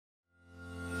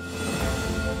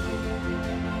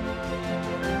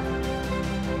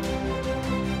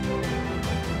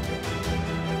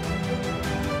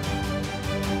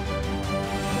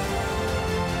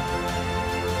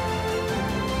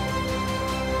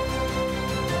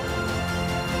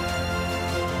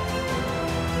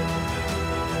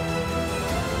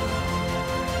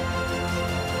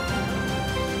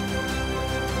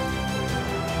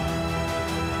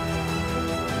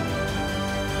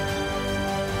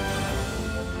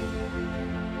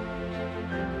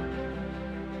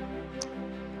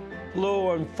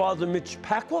Hello, I'm Father Mitch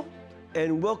Pacwa,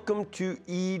 and welcome to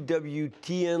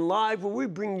EWTN Live, where we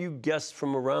bring you guests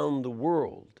from around the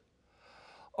world.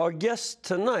 Our guest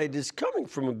tonight is coming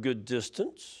from a good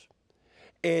distance,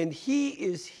 and he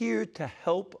is here to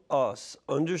help us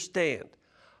understand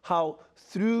how,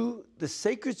 through the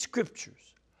sacred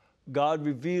scriptures, God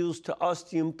reveals to us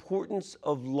the importance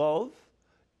of love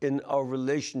in our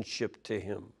relationship to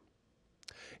Him,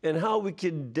 and how we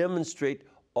can demonstrate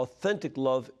authentic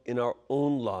love in our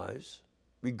own lives,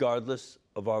 regardless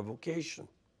of our vocation.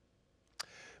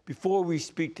 Before we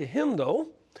speak to him, though,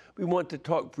 we want to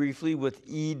talk briefly with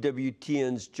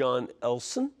EWTN's John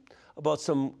Elson about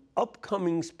some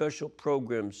upcoming special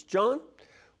programs. John,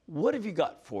 what have you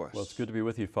got for us? Well, it's good to be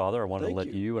with you, Father. I want to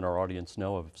let you and our audience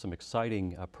know of some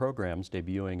exciting programs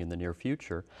debuting in the near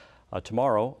future.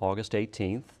 Tomorrow, August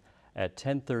 18th, at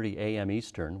 10:30 a.m.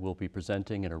 Eastern, we'll be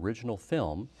presenting an original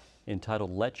film entitled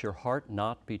Let Your Heart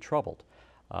Not Be Troubled.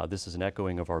 This is an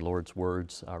echoing of our Lord's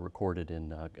words recorded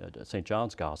in St.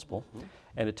 John's Gospel.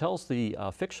 And it tells the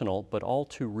fictional but all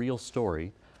too real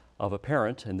story of a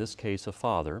parent, in this case a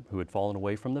father, who had fallen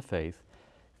away from the faith,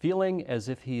 feeling as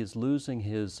if he is losing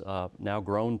his now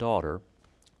grown daughter,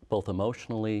 both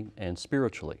emotionally and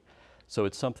spiritually. So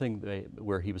it's something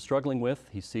where he was struggling with.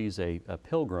 He sees a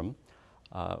pilgrim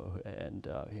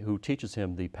who teaches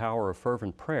him the power of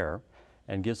fervent prayer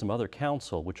and gives them other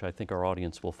counsel, which I think our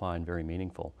audience will find very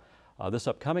meaningful. This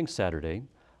upcoming Saturday,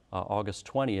 August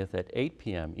 20th at 8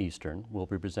 p.m. Eastern, we'll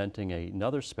be presenting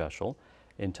another special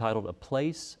entitled A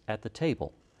Place at the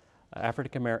Table,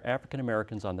 African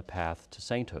Americans on the Path to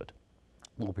Sainthood.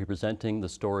 We'll be presenting the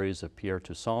stories of Pierre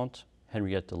Toussaint,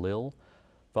 Henriette de Lille,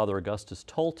 Father Augustus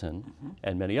Tolton,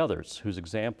 and many others whose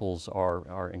examples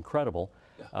are incredible,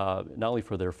 not only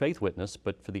for their faith witness,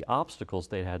 but for the obstacles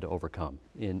they had to overcome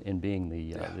in being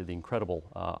the incredible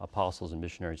apostles and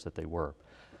missionaries that they were.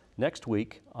 Next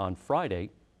week, on Friday,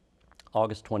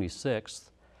 August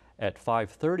 26th, at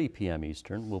 5:30 p.m.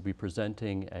 Eastern, we'll be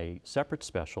presenting a separate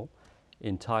special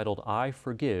entitled I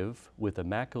Forgive with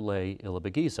Immaculée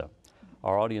Ilibagiza.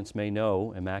 Our audience may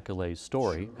know Immaculate's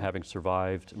story, having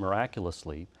survived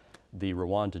miraculously the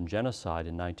Rwandan genocide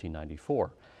in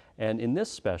 1994. And in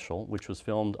this special, which was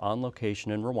filmed on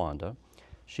location in Rwanda,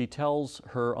 she tells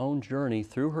her own journey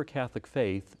through her Catholic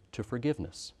faith to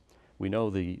forgiveness. We know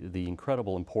the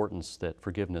incredible importance that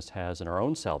forgiveness has in our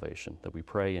own salvation, that we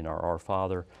pray in our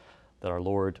Father, that our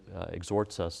Lord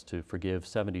exhorts us to forgive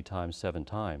 70 times, 7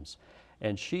 times.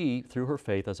 And she, through her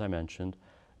faith, as I mentioned,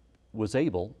 was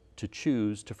able to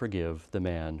choose to forgive the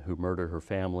man who murdered her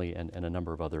family and a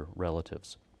number of other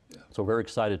relatives. So we're very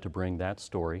excited to bring that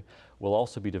story. We'll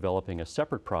also be developing a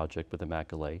separate project with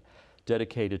Immaculée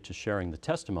dedicated to sharing the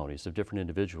testimonies of different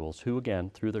individuals who,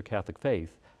 again, through their Catholic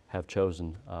faith, have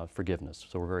chosen forgiveness.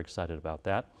 So we're very excited about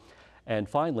that. And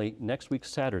finally, next week,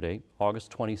 Saturday,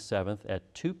 August 27th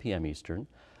at 2 p.m. Eastern,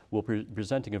 we'll be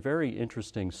presenting a very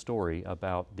interesting story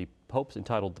about the Pope's,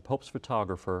 entitled The Pope's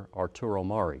Photographer, Arturo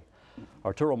Mari.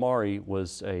 Arturo Mari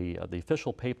was the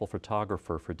official papal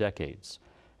photographer for decades,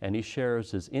 and he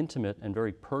shares his intimate and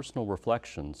very personal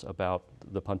reflections about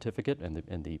the pontificate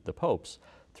and the popes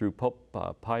through Pope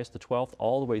Pius XII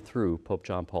all the way through Pope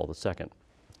John Paul II.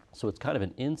 So it's kind of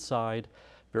an inside,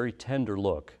 very tender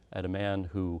look at a man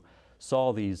who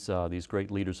saw these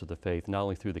great leaders of the faith not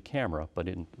only through the camera but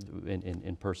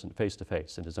in person, face to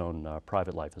face, in his own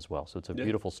private life as well. So it's a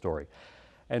beautiful story.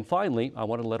 And finally, I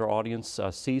want to let our audience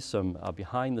see some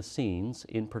behind-the-scenes,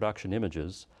 in-production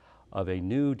images of a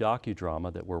new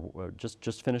docudrama that we're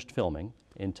just finished filming,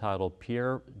 entitled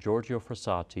Pier Giorgio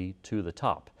Frassati to the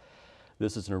Top.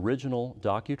 This is an original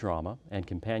docudrama and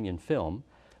companion film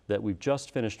that we've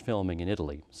just finished filming in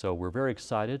Italy. So we're very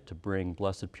excited to bring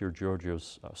Blessed Pier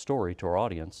Giorgio's story to our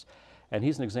audience, and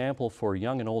he's an example for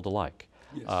young and old alike.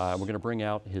 We're going to bring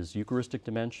out his Eucharistic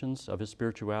dimensions of his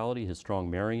spirituality, his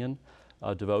strong Marian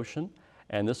devotion,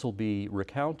 and this will be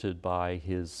recounted by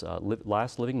his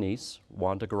last living niece,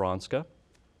 Wanda Goranska,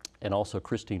 and also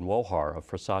Christine Wohar of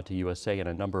Frassati USA and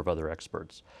a number of other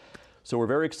experts. So we're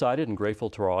very excited and grateful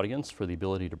to our audience for the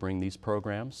ability to bring these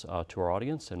programs to our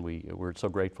audience, and we're so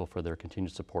grateful for their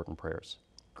continued support and prayers.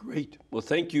 Great. Well,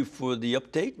 thank you for the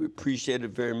update. We appreciate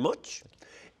it very much.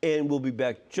 And we'll be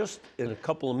back just in a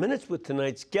couple of minutes with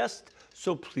tonight's guest,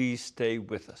 so please stay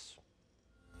with us.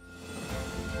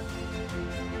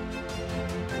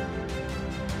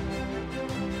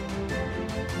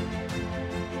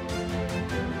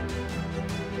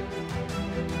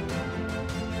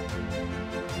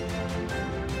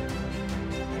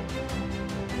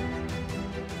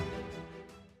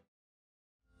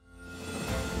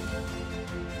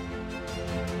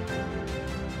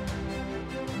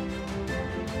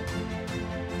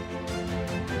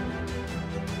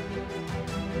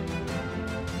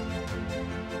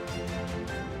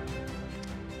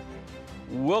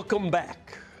 Welcome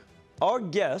back. Our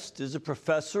guest is a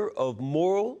professor of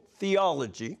moral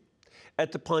theology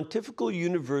at the Pontifical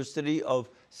University of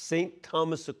St.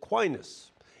 Thomas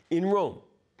Aquinas in Rome.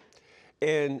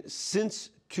 And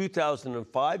since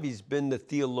 2005, he's been the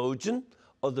theologian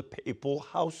of the papal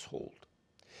household.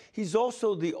 He's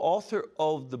also the author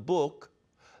of the book,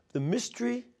 The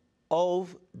Mystery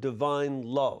of Divine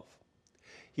Love.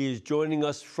 He is joining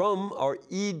us from our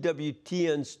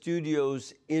EWTN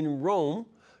studios in Rome,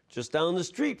 just down the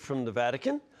street from the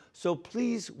Vatican. So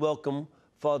please welcome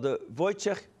Father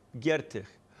Wojciech Giertych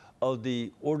of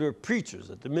the Order of Preachers,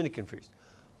 a Dominican priest.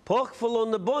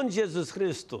 Pochwalony bądź Jezus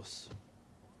Chrystus.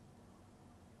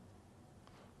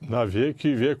 Na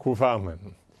wieki wieków,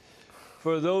 amen.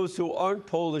 For those who aren't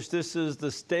Polish, this is the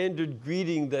standard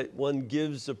greeting that one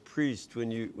gives a priest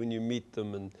when you meet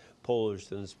them in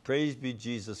Polish. And it's praise be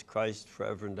Jesus Christ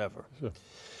forever and ever. Sure.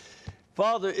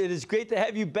 Father, it is great to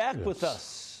have you back with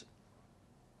us.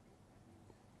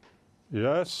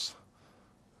 Yes.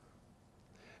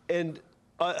 And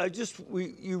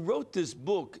you wrote this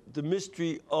book, The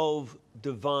Mystery of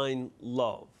Divine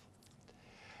Love.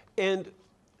 And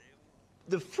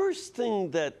the first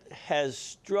thing that has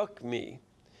struck me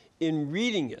in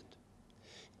reading it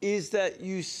is that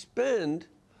you spend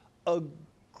a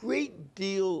great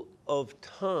deal of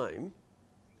time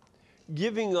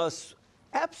giving us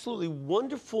absolutely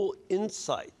wonderful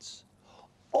insights,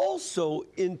 also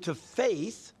into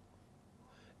faith,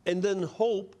 and then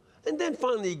hope, and then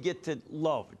finally you get to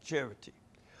love, charity.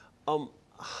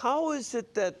 How is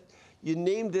it that you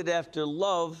named it after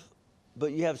love,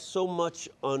 but you have so much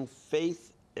on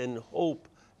faith and hope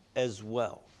as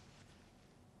well?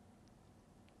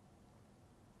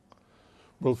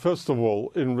 Well, first of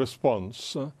all, in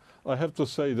response, I have to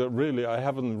say that really I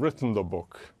haven't written the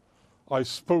book. I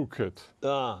spoke it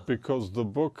because the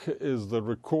book is the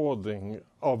recording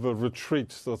of a retreat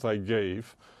that I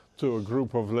gave to a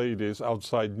group of ladies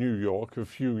outside New York a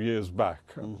few years back.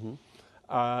 Mm-hmm.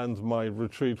 And my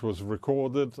retreat was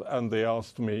recorded and they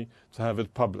asked me to have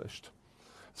it published.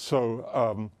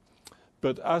 So,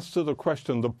 but as to the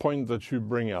question, the point that you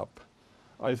bring up,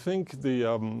 I think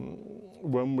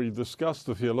when we discuss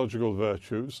the theological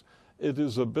virtues, it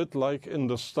is a bit like in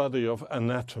the study of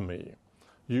anatomy.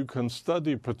 You can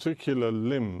study particular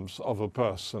limbs of a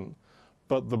person,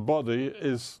 but the body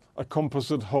is a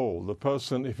composite whole. The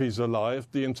person, if he's alive,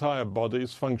 the entire body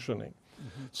is functioning.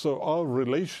 Mm-hmm. So our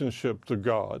relationship to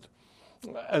God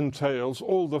entails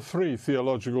all the three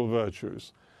theological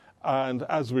virtues. And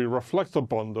as we reflect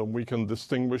upon them, we can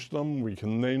distinguish them, we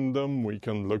can name them, we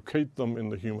can locate them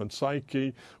in the human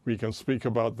psyche, we can speak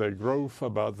about their growth,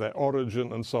 about their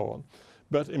origin, and so on.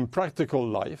 But in practical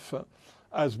life,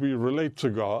 as we relate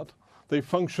to God, they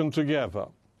function together.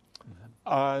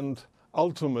 Mm-hmm. And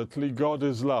ultimately, God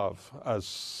is love, as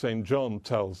St. John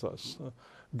tells us.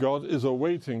 God is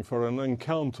awaiting for an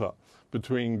encounter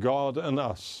between God and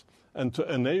us. And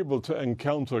to enable to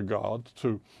encounter God,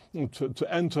 to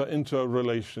enter into a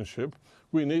relationship,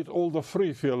 we need all the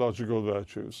three theological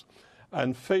virtues.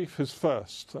 And faith is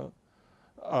first,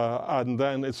 and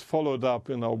then it's followed up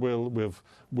in our will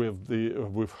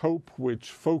with hope,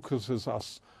 which focuses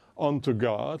us onto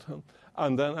God,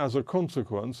 and then as a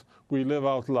consequence, we live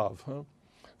out love.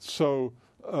 So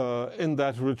in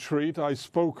that retreat, I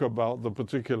spoke about the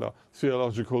particular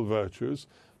theological virtues.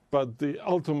 But the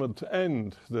ultimate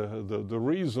end, the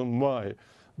reason why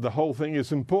the whole thing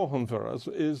is important for us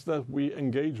is that we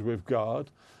engage with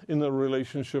God in a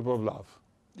relationship of love.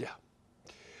 Yeah.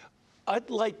 I'd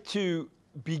like to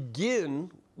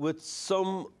begin with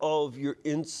some of your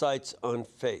insights on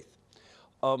faith.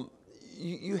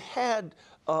 You had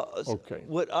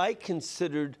what I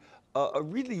considered a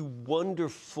really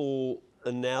wonderful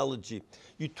analogy.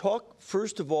 You talk,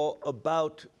 first of all,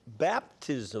 about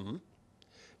baptism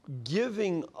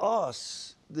giving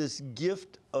us this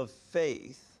gift of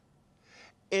faith,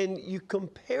 and you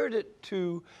compared it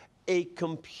to a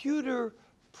computer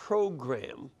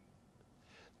program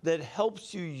that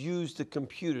helps you use the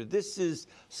computer. This is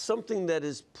something that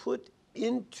is put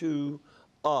into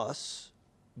us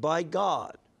by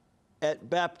God at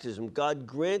baptism. God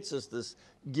grants us this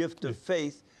gift of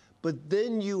faith, but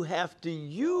then you have to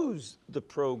use the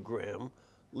program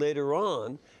later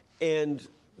on and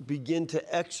begin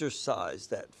to exercise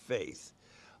that faith.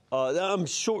 I'm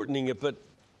shortening it, but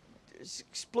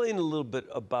explain a little bit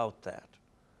about that.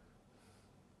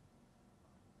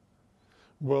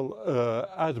 Well,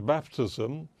 at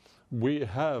baptism, we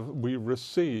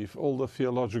receive all the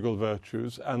theological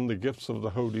virtues and the gifts of the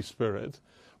Holy Spirit,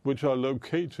 which are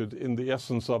located in the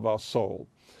essence of our soul.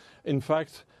 In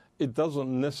fact, it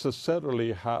doesn't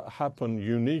necessarily happen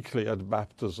uniquely at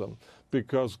baptism,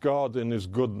 because God in his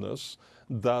goodness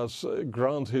does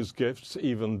grant his gifts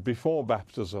even before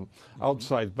baptism,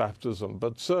 outside baptism.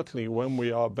 But certainly when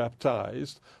we are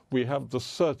baptized, we have the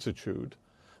certitude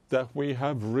that we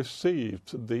have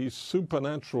received these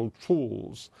supernatural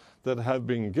tools that have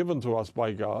been given to us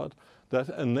by God that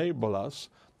enable us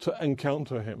to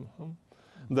encounter him.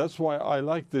 That's why I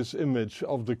like this image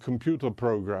of the computer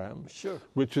program, sure,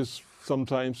 which is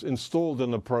sometimes installed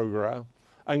in a program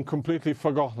and completely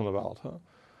forgotten about.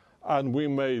 And we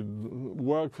may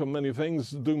work for many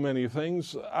things, do many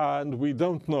things, and we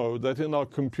don't know that in our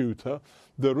computer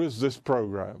there is this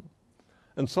program.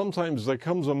 And sometimes there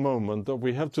comes a moment that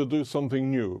we have to do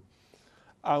something new,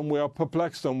 and we are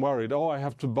perplexed and worried, oh, I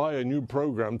have to buy a new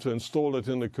program to install it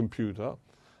in the computer.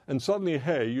 And suddenly,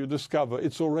 hey, you discover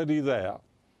it's already there.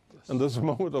 And there's a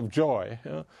moment of joy.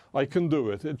 I can do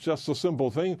it. It's just a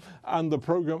simple thing, and the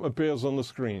program appears on the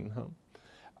screen.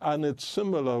 And it's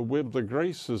similar with the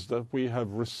graces that we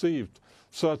have received,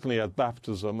 certainly at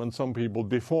baptism, and some people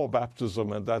before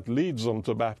baptism, and that leads them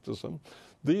to baptism.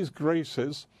 These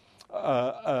graces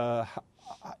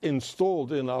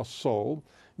installed in our soul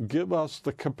give us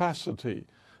the capacity,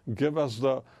 give us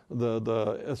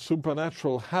the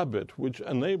supernatural habit which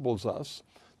enables us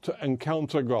to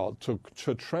encounter God,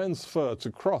 to transfer,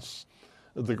 to cross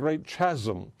the great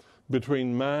chasm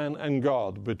between man and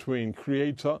God, between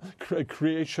creation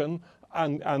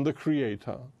and the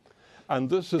Creator. And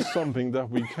this is something that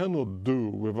we cannot do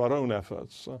with our own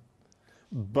efforts.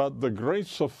 But the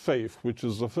grace of faith, which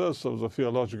is the first of the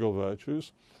theological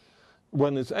virtues,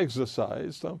 when it's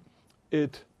exercised,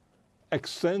 it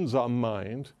extends our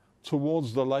mind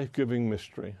towards the life-giving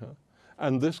mystery.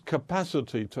 And this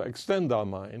capacity to extend our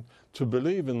mind, to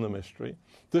believe in the mystery,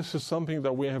 this is something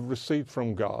that we have received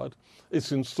from God.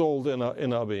 It's installed in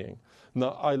our being.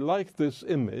 Now, I like this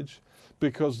image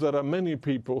because there are many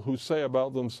people who say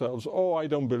about themselves, oh, I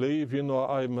don't believe,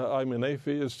 I'm an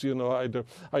atheist,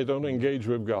 I don't engage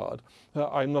with God.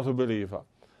 I'm not a believer.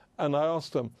 And I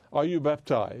ask them, are you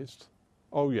baptized?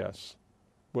 Oh, yes.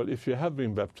 Well, if you have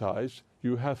been baptized,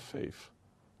 you have faith.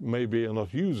 Maybe you're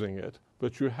not using it,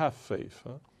 but you have faith.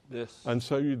 Yes. And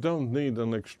so you don't need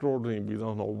an extraordinary, we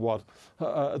don't know what,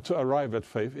 to arrive at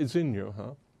faith. It's in you.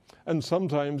 And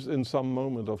sometimes in some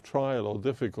moment of trial or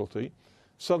difficulty,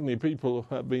 suddenly people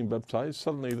who have been baptized,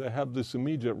 suddenly they have this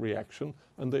immediate reaction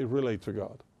and they relate to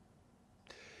God.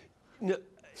 No,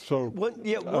 so,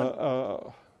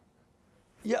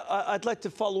 I'd like to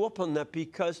follow up on that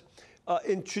because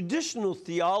in traditional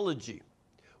theology,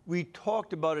 we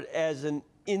talked about it as an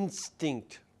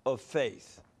instinct of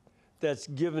faith that's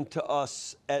given to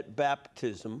us at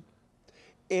baptism.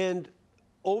 And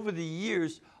over the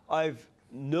years, I've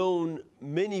known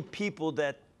many people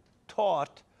that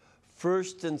taught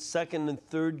first and second and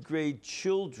third grade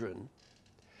children,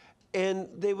 and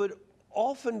they would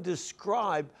often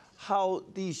describe how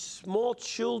these small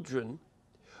children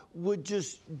would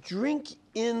just drink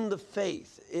in the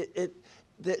faith.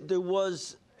 There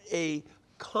was a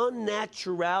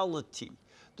connaturality.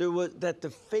 There was that the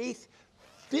faith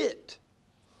fit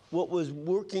what was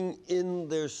working in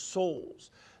their souls.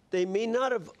 They may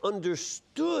not have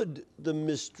understood the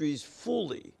mysteries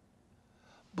fully,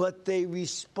 but they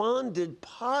responded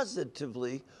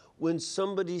positively when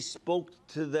somebody spoke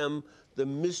to them the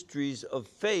mysteries of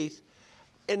faith.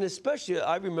 And especially,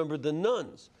 I remember the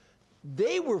nuns.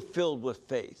 They were filled with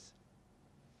faith,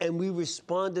 and we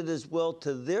responded as well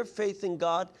to their faith in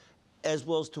God as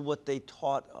well as to what they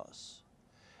taught us.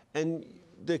 And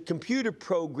the computer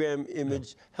program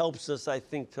image helps us, I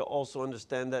think, to also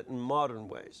understand that in modern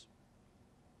ways.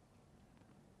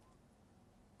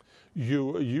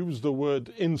 You use the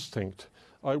word instinct.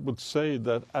 I would say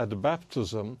that at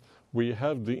baptism, we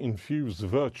have the infused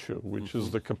virtue, which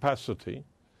is the capacity,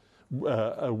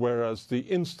 whereas the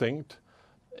instinct,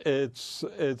 it's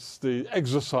the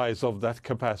exercise of that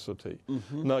capacity.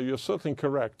 Now, you're certainly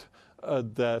correct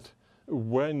that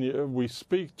when we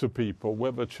speak to people,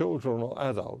 whether children or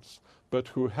adults, but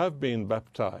who have been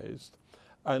baptized,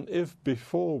 and if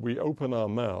before we open our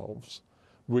mouths,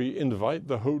 we invite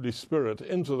the Holy Spirit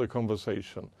into the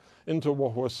conversation, into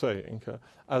what we're saying,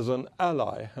 as an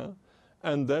ally,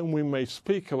 and then we may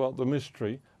speak about the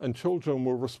mystery, and children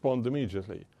will respond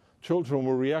immediately. Children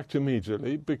will react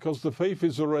immediately because the faith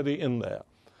is already in there.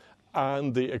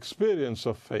 And the experience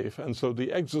of faith, and so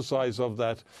the exercise of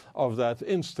that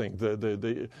instinct,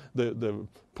 the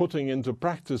putting into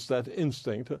practice that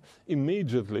instinct,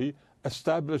 immediately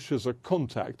establishes a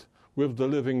contact with the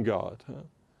living God.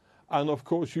 And of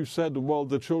course you said, well,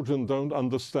 the children don't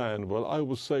understand. Well, I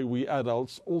would say we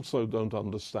adults also don't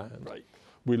understand. Right.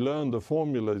 We learn the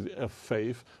formula of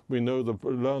faith, we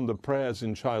learn the prayers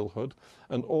in childhood,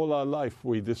 and all our life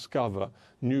we discover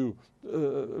new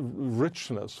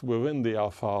richness within the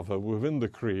Our Father, within the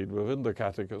Creed, within the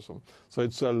Catechism. So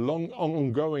it's a long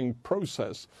ongoing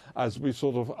process as we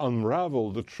sort of unravel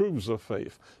the truths of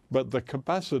faith, but the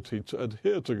capacity to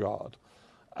adhere to God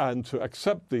and to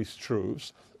accept these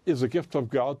truths is a gift of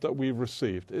God that we've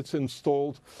received. It's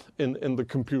installed in the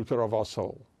computer of our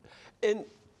soul. And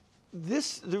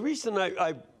the reason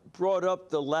I brought up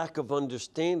the lack of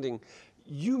understanding,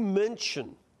 you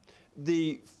mentioned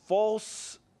the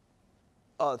false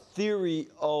theory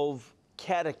of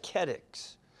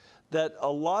catechetics, that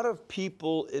a lot of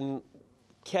people in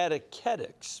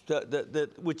catechetics,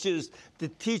 which is the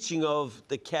teaching of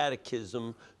the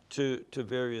catechism to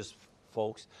various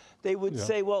folks, they would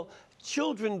say, well,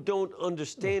 children don't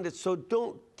understand it, so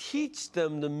don't teach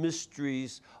them the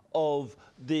mysteries of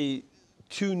the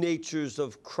two natures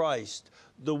of Christ,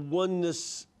 the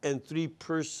oneness and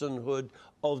three-personhood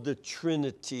of the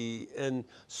Trinity, and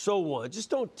so on. Just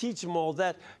don't teach them all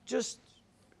that. Just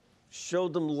show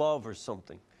them love or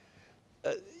something.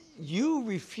 You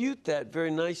refute that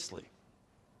very nicely.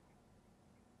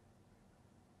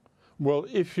 Well,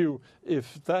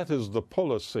 if that is the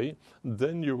policy,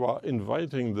 then you are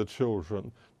inviting the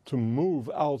children to move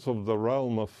out of the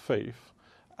realm of faith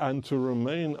and to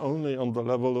remain only on the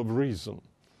level of reason.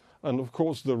 And of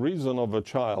course, the reason of a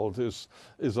child is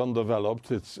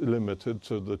undeveloped, it's limited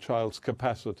to the child's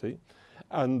capacity.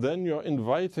 And then you're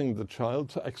inviting the child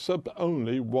to accept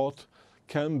only what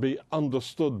can be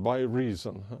understood by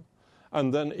reason.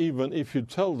 And then even if you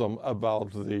tell them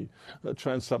about the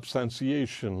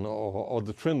transubstantiation or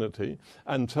the Trinity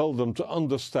and tell them to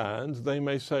understand, they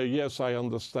may say, yes, I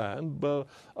understand, but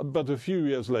a few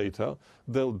years later,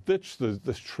 they'll ditch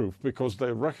this truth because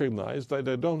they recognize that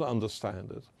they don't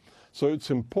understand it. So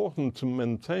it's important to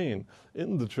maintain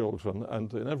in the children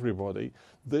and in everybody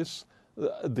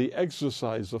the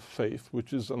exercise of faith,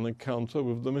 which is an encounter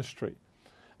with the mystery.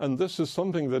 And this is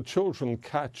something that children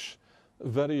catch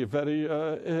very, very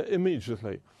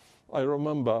immediately. I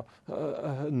remember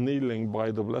kneeling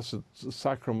by the Blessed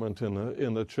Sacrament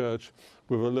in a church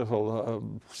with a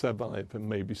little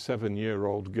maybe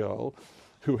 7-year-old girl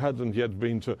who hadn't yet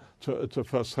been to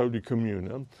First Holy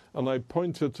Communion. And I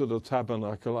pointed to the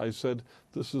tabernacle. I said,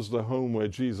 this is the home where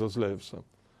Jesus lives.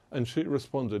 And she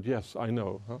responded, yes, I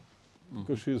know.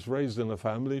 Because she's raised in a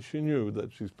family, she knew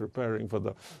that she's preparing for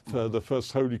the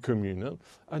First Holy Communion.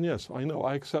 And yes, I know,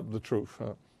 I accept the truth.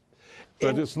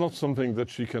 But it's not something that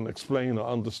she can explain or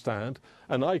understand,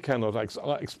 and I cannot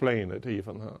explain it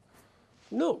even.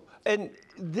 No, and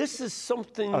this is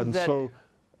something and that... So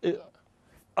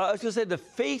I was going to say, the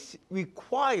faith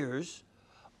requires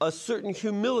a certain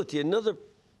humility, another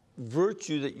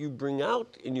virtue that you bring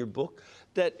out in your book,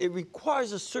 that it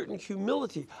requires a certain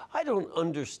humility. I don't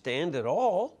understand it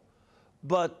all,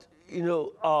 but, you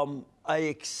know, I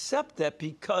accept that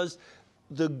because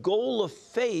the goal of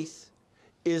faith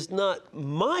is not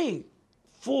my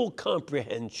full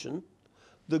comprehension.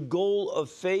 The goal of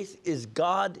faith is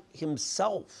God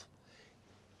himself.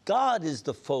 God is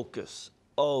the focus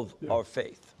of our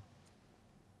faith.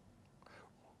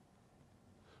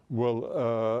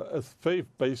 Well, faith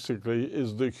basically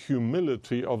is the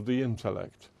humility of the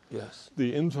intellect. Yes.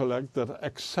 The intellect that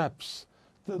accepts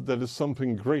that there is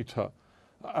something greater.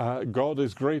 God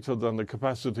is greater than the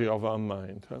capacity of our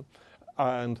mind.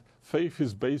 And faith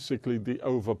is basically the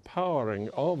overpowering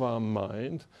of our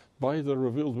mind by the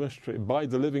revealed mystery, by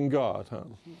the living God,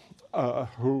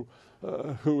 who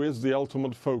is the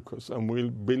ultimate focus. And we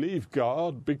believe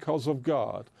God because of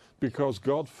God, because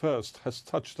God first has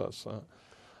touched us.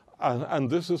 And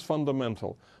this is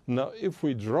fundamental. Now, if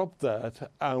we drop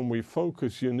that and we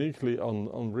focus uniquely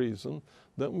on reason,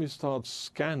 then we start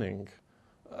scanning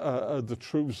the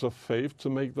truths of faith to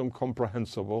make them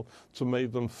comprehensible, to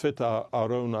make them fit our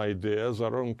own ideas,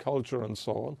 our own culture, and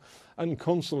so on. And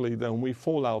constantly, then we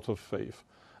fall out of faith,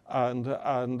 and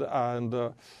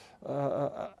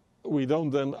we don't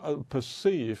then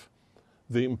perceive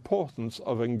the importance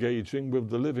of engaging with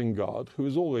the living God, who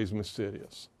is always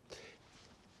mysterious.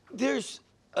 There's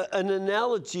an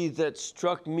analogy that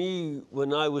struck me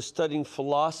when I was studying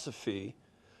philosophy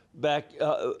back.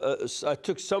 I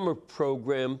took summer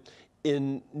program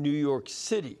in New York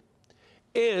City.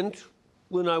 And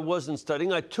when I wasn't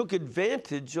studying, I took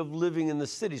advantage of living in the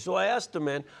city. So I asked a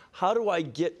man, how do I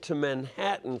get to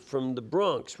Manhattan from the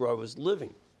Bronx where I was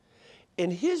living?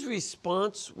 And his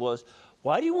response was,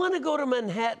 why do you want to go to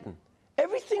Manhattan?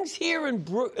 Everything's here in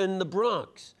the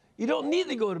Bronx. You don't need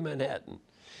to go to Manhattan.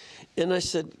 And I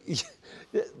said,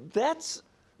 that's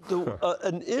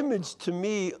an image to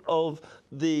me of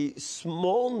the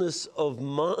smallness of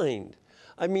mind.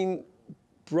 I mean,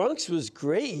 Bronx was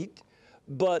great,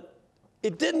 but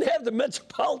it didn't have the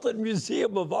Metropolitan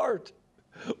Museum of Art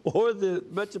or the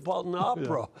Metropolitan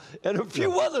Opera and a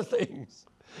few other things.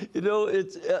 You know,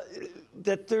 it's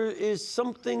that there is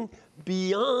something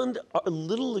beyond our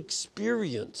little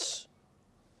experience.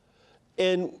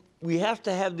 And we have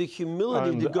to have the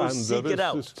humility to go seek it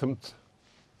out.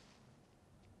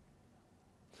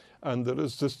 And there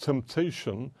is this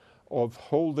temptation of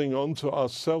holding on to our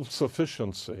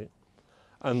self-sufficiency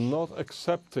and not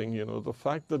accepting, you know, the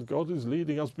fact that God is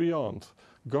leading us beyond.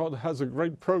 God has a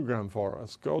great program for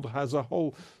us. God has a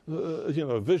whole, you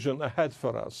know, vision ahead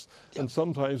for us. And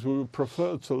sometimes we would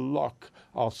prefer to lock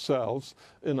ourselves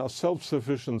in our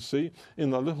self-sufficiency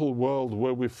in a little world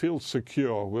where we feel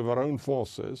secure with our own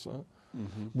forces,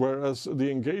 whereas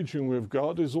the engaging with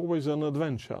God is always an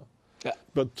adventure.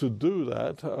 But to do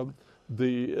that,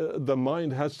 the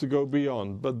mind has to go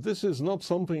beyond. But this is not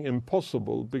something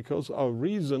impossible because our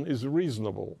reason is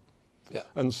reasonable.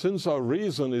 And since our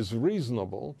reason is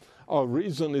reasonable, our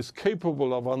reason is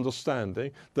capable of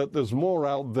understanding that there's more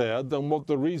out there than what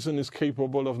the reason is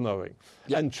capable of knowing.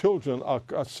 And children are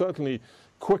certainly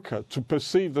quicker to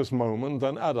perceive this moment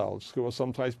than adults, who are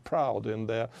sometimes proud in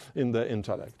their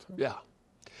intellect.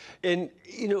 And,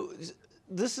 you know,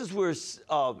 this is where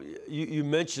you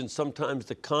mentioned sometimes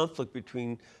the conflict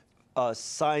between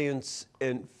science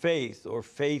and faith, or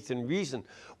faith and reason.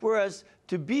 Whereas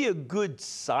to be a good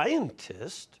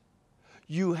scientist,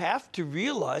 you have to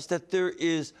realize that there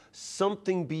is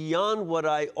something beyond what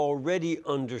I already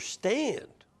understand,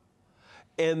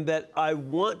 and that I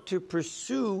want to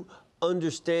pursue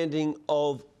understanding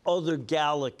of other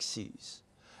galaxies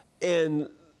and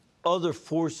other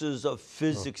forces of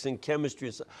physics and chemistry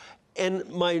and stuff. And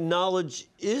my knowledge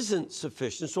isn't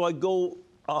sufficient, so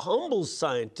a humble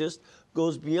scientist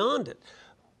goes beyond it.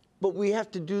 But we have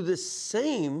to do the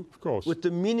same with the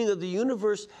meaning of the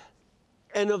universe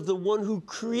and of the one who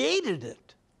created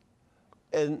it,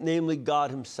 and namely God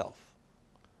himself.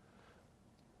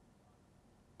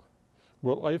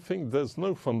 Well, I think there's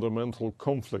no fundamental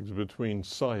conflict between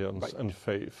science and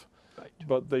faith.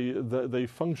 But they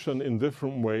function in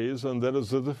different ways, and there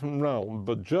is a different realm.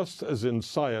 But just as in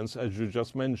science, as you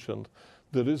just mentioned,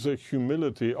 there is a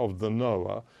humility of the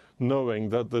knower, knowing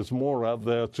that there's more out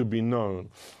there to be known,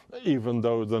 even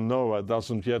though the knower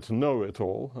doesn't yet know it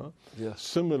all.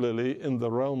 Similarly, in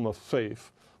the realm of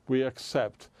faith, we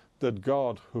accept that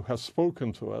God, who has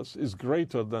spoken to us, is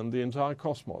greater than the entire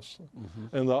cosmos.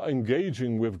 And our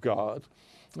engaging with God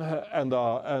and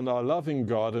our loving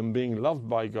God and being loved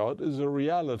by God is a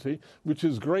reality which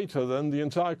is greater than the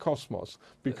entire cosmos,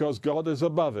 because God is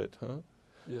above it.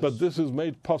 But this is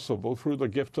made possible through the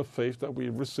gift of faith that we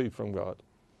receive from God.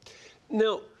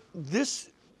 Now,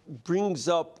 this brings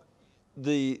up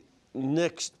the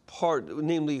next part,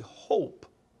 namely hope.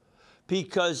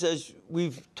 Because as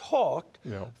we've talked,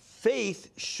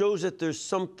 faith shows that there's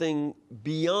something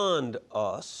beyond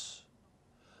us,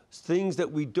 things that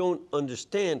we don't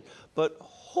understand. But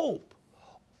hope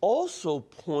also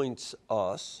points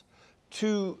us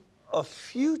to a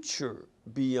future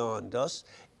beyond us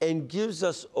and gives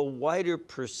us a wider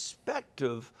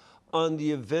perspective on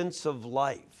the events of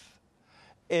life.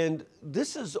 And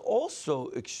this is also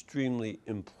extremely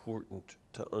important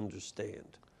to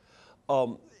understand.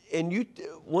 And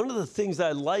one of the things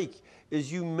I like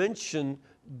is you mention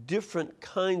different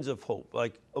kinds of hope,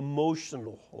 like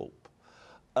emotional hope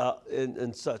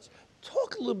and such.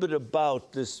 Talk a little bit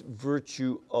about this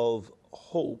virtue of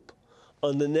hope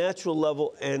on the natural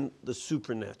level and the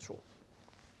supernatural.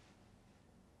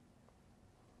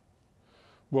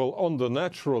 Well, on the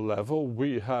natural level,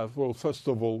 we have, well, first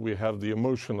of all, we have the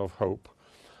emotion of hope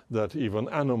that even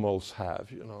animals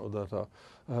have, you know, that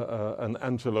an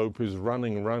antelope is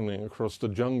running across the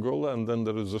jungle, and then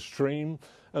there is a stream,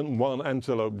 and one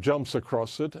antelope jumps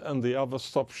across it, and the other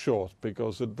stops short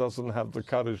because it doesn't have the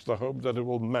courage, the hope that it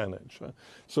will manage.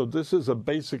 So this is a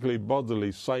basically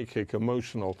bodily, psychic,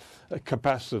 emotional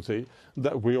capacity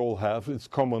that we all have. It's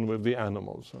common with the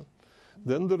animals.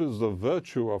 Then there is the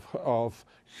virtue of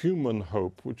human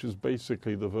hope, which is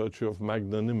basically the virtue of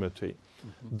magnanimity.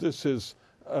 This is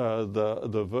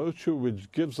the virtue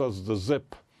which gives us the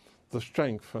zip, the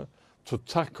strength to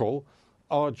tackle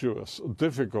arduous,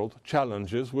 difficult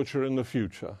challenges which are in the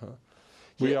future.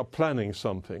 We are planning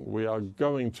something. We are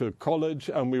going to college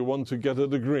and we want to get a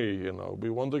degree, you know. We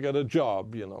want to get a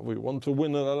job, you know. We want to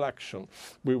win an election.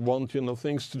 We want, you know,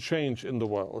 things to change in the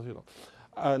world, you know.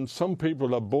 And some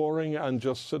people are boring and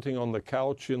just sitting on the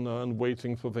couch, you know, and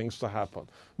waiting for things to happen.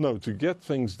 No, to get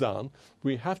things done,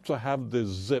 we have to have this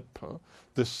zip,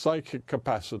 this psychic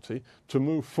capacity to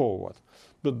move forward.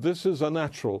 But this is a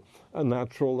natural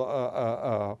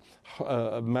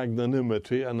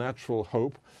magnanimity, a natural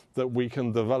hope that we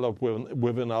can develop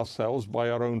within ourselves by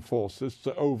our own forces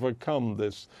to overcome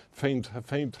this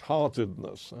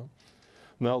faint-heartedness.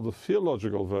 Now, the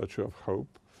theological virtue of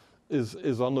hope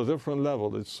is on a different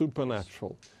level. It's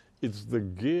supernatural. It's the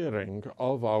gearing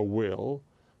of our will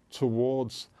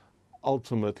towards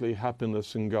ultimately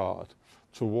happiness in God,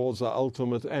 towards our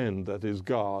ultimate end, that is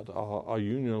God, our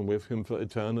union with Him for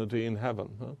eternity in heaven.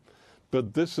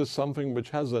 But this is something which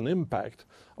has an impact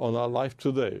on our life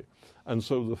today. And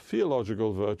so the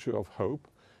theological virtue of hope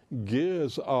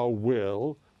gears our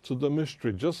will to the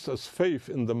mystery, just as faith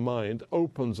in the mind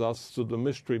opens us to the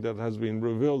mystery that has been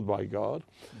revealed by God.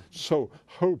 So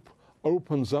hope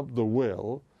opens up the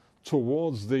will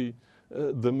towards the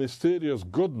mysterious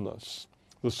goodness,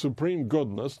 the supreme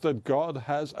goodness that God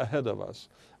has ahead of us.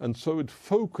 And so it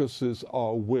focuses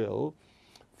our will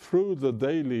through the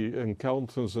daily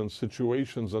encounters and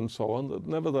situations and so on, that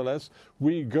nevertheless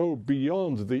we go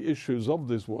beyond the issues of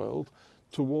this world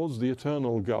towards the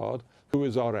eternal God who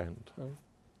is our end.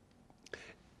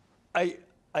 I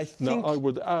think... Now, I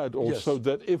would add also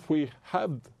that if we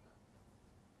have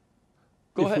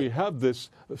we have this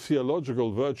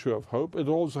theological virtue of hope, it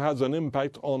also has an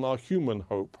impact on our human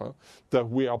hope, that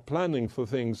we are planning for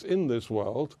things in this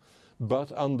world,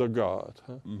 but under God.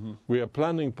 Mm-hmm. We are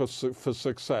planning for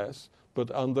success,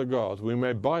 but under God. We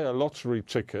may buy a lottery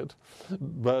ticket,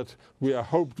 but we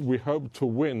hope to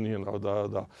win, you know,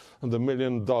 the $1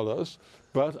 million,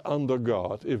 but under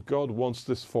God, if God wants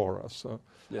this for us.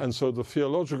 Yeah. And so the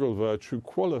theological virtue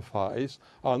qualifies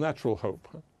our natural hope.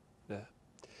 Yeah.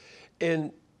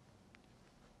 And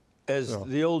as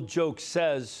the old joke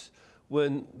says,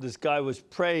 when this guy was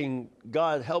praying,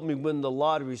 God, help me win the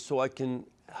lottery so I can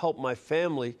help my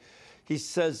family, he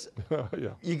says,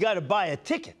 you got to buy a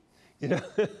ticket, you know.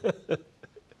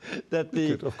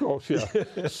 Ticket, of course, yeah.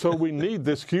 So we need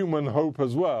this human hope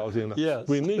as well, you know. Yes.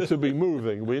 We need to be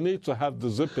moving. We need to have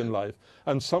the zip in life.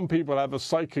 And some people have a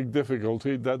psychic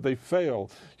difficulty that they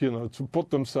fail, you know, to put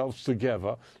themselves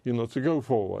together, you know, to go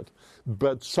forward.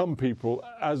 But some people,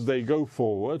 as they go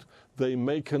forward, they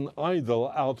make an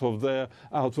idol out of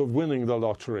winning the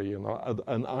lottery, you know,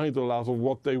 an idol out of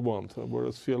what they want.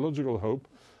 Whereas theological hope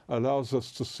allows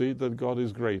us to see that God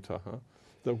is greater,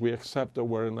 that we accept that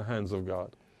we're in the hands of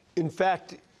God. In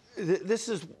fact, there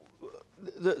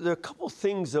are a couple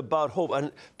things about hope, and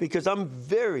because I'm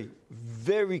very,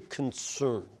 very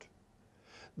concerned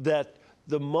that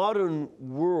the modern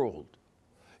world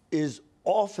is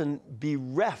often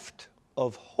bereft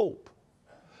of hope.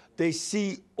 They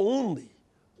see only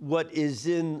what is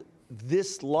in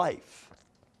this life,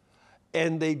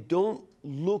 and they don't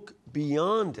look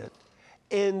beyond it.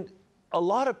 And a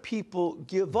lot of people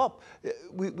give up.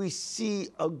 We see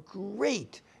a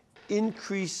great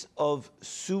increase of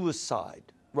suicide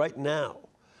right now.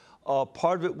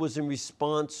 Part of it was in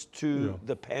response to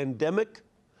the pandemic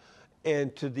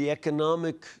and to the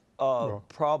economic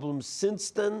problems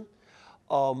since then.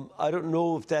 I don't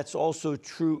know if that's also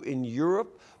true in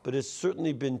Europe, but it's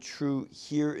certainly been true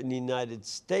here in the United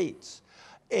States.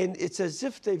 And it's as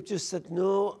if they've just said,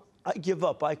 no, I give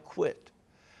up, I quit.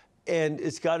 And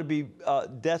it's got to be,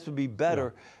 death would be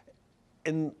better.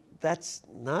 And that's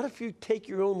not if you take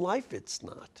your own life, it's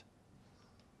not.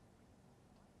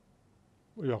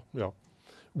 Yeah.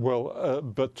 Well,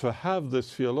 but to have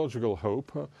this theological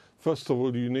hope, first of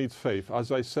all, you need faith.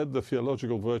 As I said, the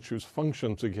theological virtues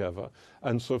function together.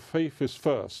 And so faith is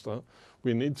first.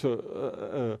 We need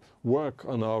to work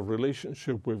on our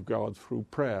relationship with God through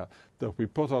prayer, that we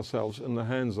put ourselves in the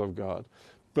hands of God.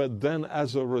 But then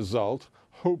as a result,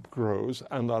 hope grows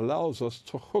and allows us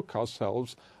to hook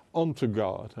ourselves onto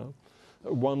God.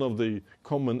 One of the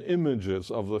common images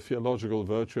of the theological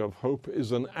virtue of hope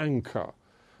is an anchor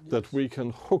that we can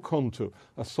hook onto,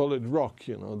 a solid rock,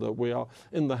 you know, that we are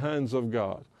in the hands of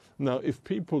God. Now, if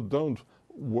people don't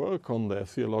work on their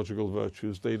theological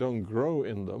virtues, they don't grow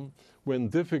in them, when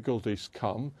difficulties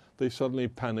come, they suddenly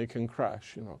panic and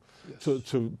crash, you know. Yes.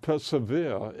 To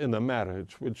persevere in a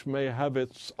marriage, which may have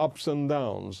its ups and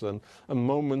downs and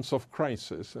moments of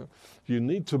crisis, you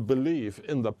need to believe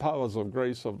in the powers of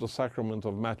grace of the sacrament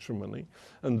of matrimony,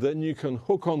 and then you can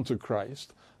hook onto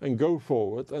Christ and go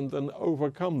forward and then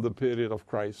overcome the period of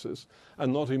crisis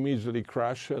and not immediately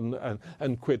crash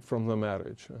and quit from the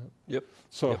marriage. Yep.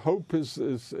 So hope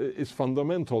is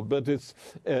fundamental, but it's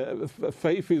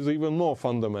faith is even more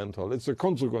fundamental. It's a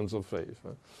consequence of faith,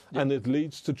 and it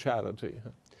leads to charity.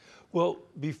 Well,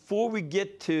 before we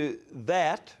get to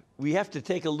that, we have to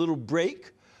take a little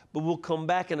break, but we'll come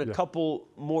back in a couple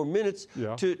more minutes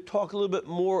to talk a little bit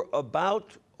more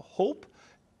about hope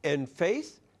and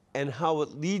faith and how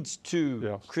it leads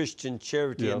to Christian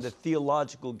charity and the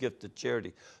theological gift of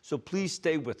charity. So please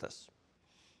stay with us.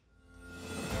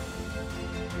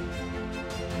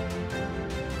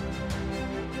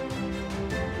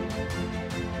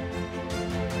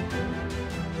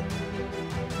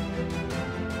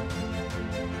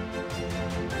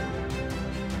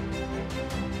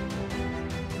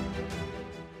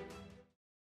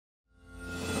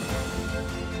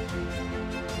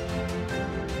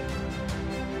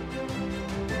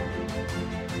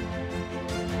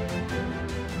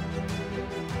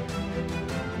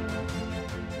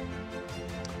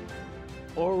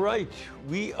 All right,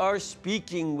 we are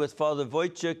speaking with Father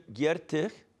Wojciech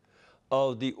Giertych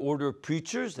of the Order of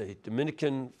Preachers, a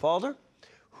Dominican father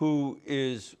who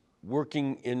is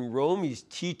working in Rome. He's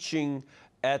teaching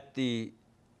at the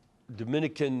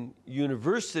Dominican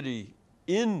University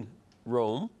in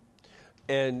Rome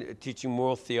and teaching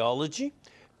moral theology,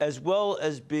 as well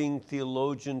as being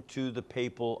theologian to the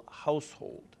papal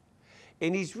household.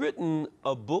 And he's written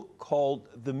a book called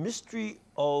The Mystery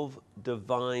of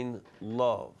Divine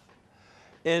Love.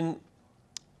 And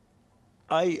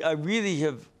I really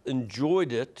have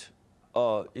enjoyed it,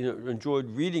 enjoyed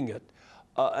reading it.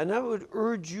 And I would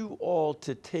urge you all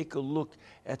to take a look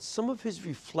at some of his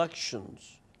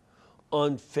reflections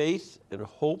on faith and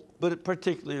hope, but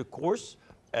particularly, of course,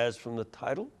 as from the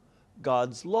title,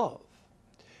 God's love.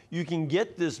 You can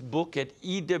get this book at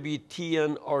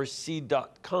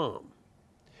EWTNRC.com,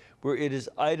 where it is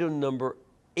item number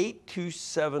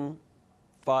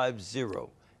 82750,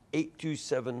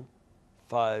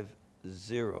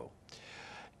 82750.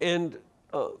 And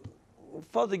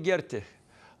Father Giertych,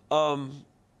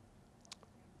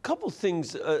 couple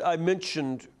things I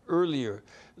mentioned earlier,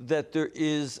 that there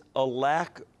is a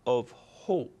lack of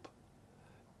hope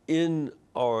in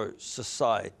our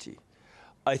society.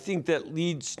 I think that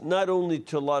leads not only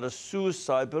to a lot of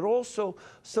suicide, but also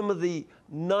some of the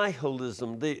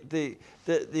nihilism, the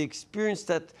experience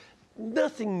that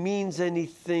nothing means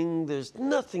anything, there's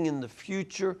nothing in the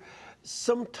future.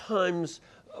 Sometimes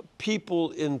people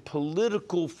in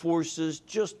political forces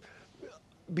just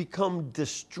become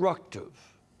destructive.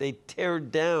 They tear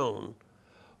down,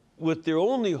 with their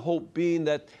only hope being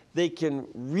that they can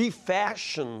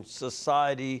refashion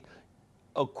society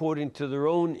according to their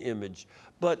own image.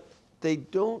 But they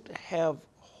don't have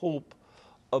hope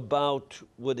about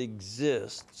what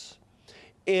exists.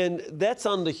 And that's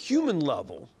on the human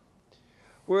level.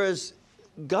 Whereas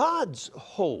God's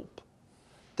hope,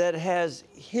 that has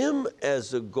Him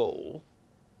as a goal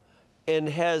and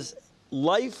has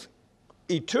life,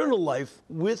 eternal life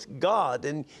with God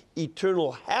and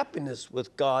eternal happiness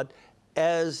with God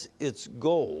as its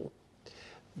goal,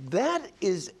 that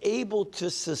is able to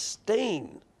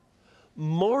sustain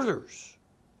martyrs,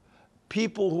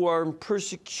 people who are in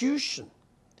persecution,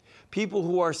 people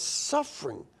who are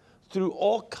suffering through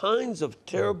all kinds of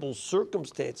terrible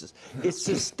circumstances. It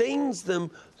sustains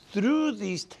them through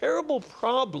these terrible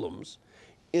problems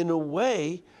in a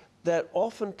way that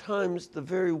oftentimes the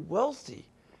very wealthy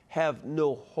have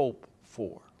no hope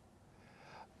for.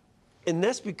 And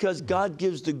that's because God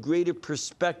gives the greater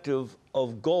perspective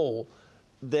of goal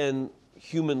than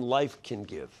human life can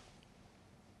give.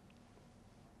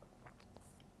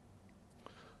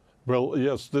 Well,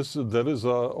 yes, there is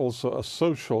also a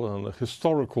social and a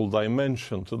historical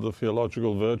dimension to the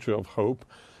theological virtue of hope,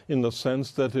 in the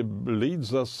sense that it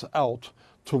leads us out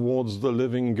towards the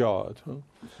living God.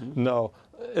 Mm-hmm. Now,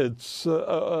 it's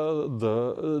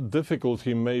the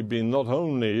difficulty may be not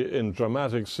only in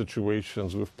dramatic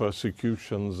situations with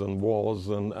persecutions and wars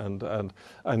and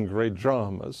great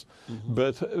dramas, mm-hmm.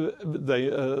 but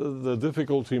the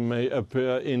difficulty may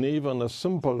appear in even a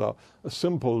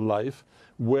simple life,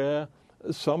 where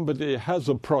somebody has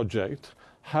a project,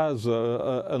 has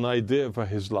an idea for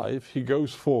his life, he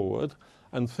goes forward,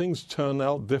 and things turn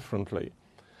out differently.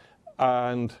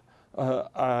 And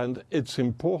it's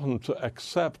important to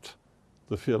accept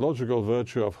the theological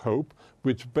virtue of hope,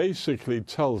 which basically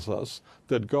tells us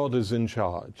that God is in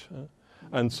charge.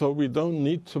 And so we don't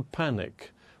need to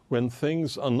panic when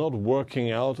things are not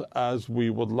working out as we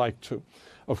would like to.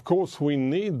 Of course, we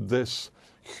need this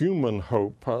human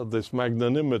hope, this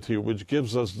magnanimity, which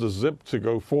gives us the zip to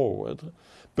go forward.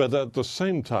 But at the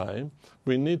same time,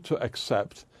 we need to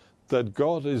accept that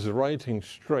God is writing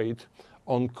straight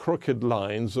on crooked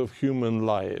lines of human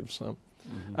lives.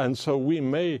 And so we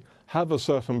may have a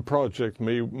certain project,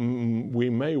 we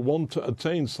may want to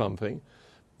attain something,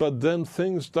 but then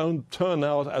things don't turn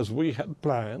out as we had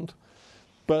planned.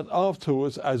 But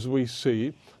afterwards, as we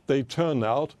see, they turn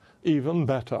out even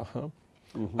better.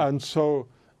 And so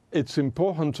it's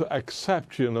important to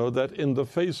accept, that in the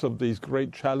face of these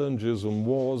great challenges and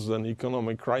wars and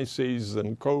economic crises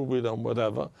and COVID and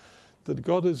whatever, that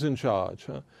God is in charge,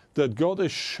 that God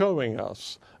is showing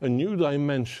us a new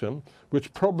dimension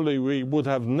which probably we would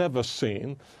have never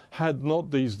seen had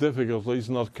not these difficulties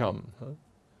not come.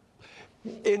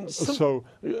 So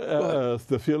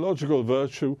the theological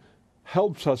virtue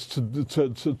helps us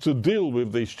to deal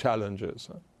with these challenges.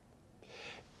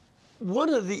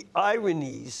 One of the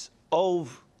ironies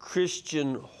of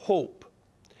Christian hope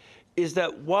is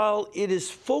that while it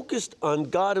is focused on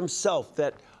God himself,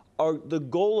 that the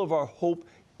goal of our hope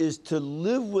is to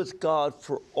live with God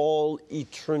for all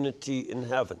eternity in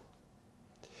heaven.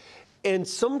 And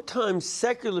sometimes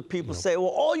secular people say, well,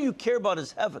 all you care about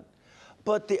is heaven.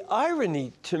 But the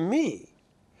irony to me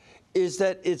is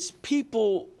that it's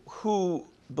people who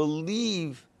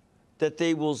believe that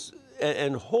they will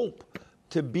and hope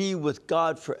to be with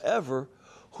God forever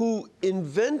who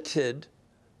invented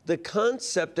the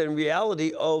concept and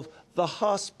reality of the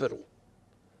hospital.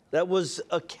 That was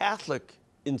a Catholic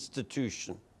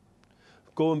institution,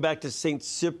 going back to St.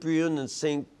 Cyprian and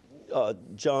St.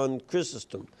 John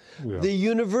Chrysostom. The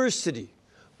university,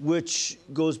 which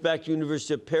goes back to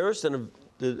University of Paris, and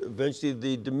eventually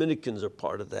the Dominicans are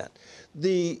part of that.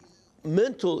 The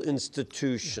mental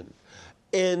institution,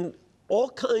 and all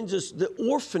kinds of, the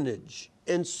orphanage,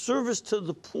 and service to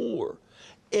the poor,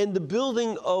 and the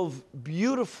building of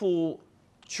beautiful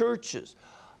churches.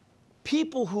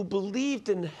 People who believed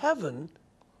in heaven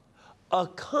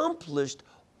accomplished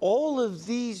all of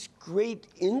these great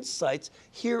insights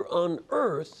here on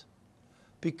earth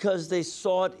because they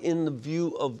saw it in the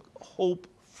view of hope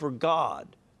for God,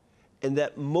 and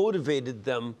that motivated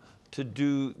them to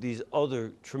do these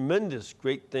other tremendous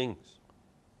great things.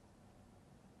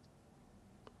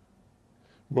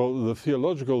 Well, the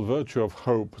theological virtue of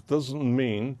hope doesn't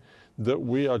mean that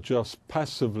we are just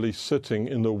passively sitting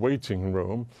in the waiting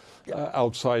room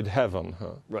outside heaven.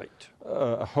 Right.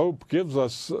 Hope gives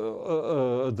us,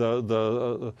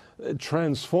 it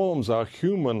transforms our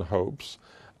human hopes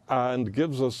and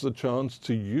gives us the chance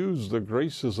to use the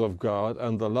graces of God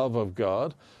and the love of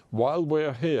God while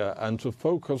we're here, and to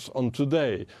focus on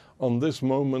today, on this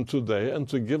moment today, and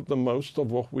to give the most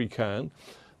of what we can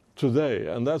today.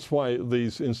 And that's why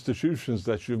these institutions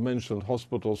that you've mentioned,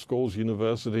 hospitals, schools,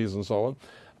 universities, and so on,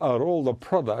 are all the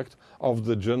product of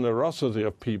the generosity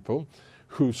of people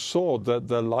who saw that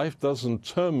their life doesn't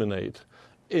terminate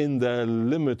in their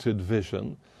limited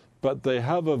vision, but they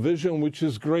have a vision which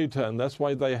is greater, and that's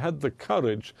why they had the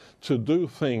courage to do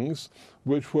things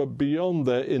which were beyond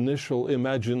their initial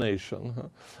imagination,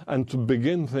 and to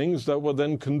begin things that were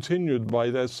then continued by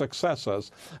their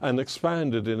successors and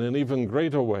expanded in an even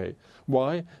greater way.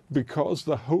 Why? Because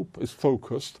the hope is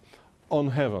focused on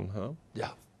heaven.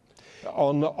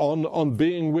 On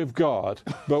being with God,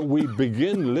 but we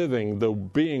begin living the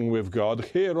being with God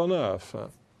here on earth,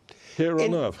 here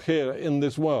in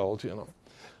this world,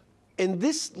 And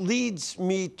this leads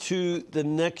me to the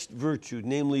next virtue,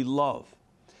 namely love.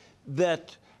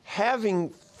 That having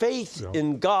faith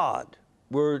in God,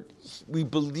 where we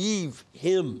believe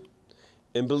him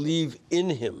and believe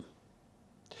in him,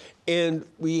 and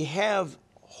we have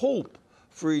hope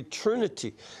for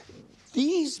eternity,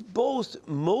 these both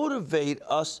motivate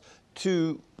us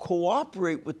to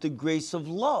cooperate with the grace of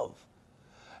love.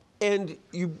 And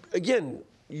you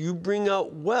bring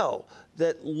out well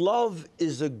that love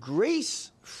is a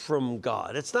grace from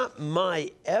God. It's not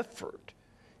my effort.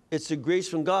 It's a grace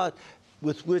from God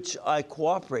with which I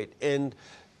cooperate. And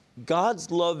God's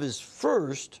love is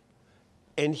first,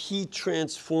 and he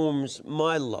transforms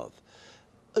my love.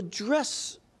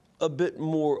 Address a bit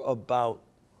more about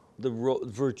the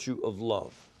virtue of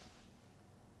love.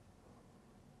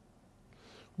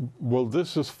 Well,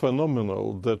 this is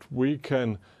phenomenal, that we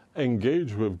can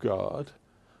engage with God,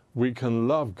 we can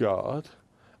love God,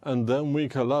 and then we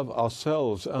can love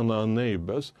ourselves and our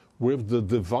neighbors with the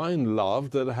divine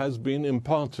love that has been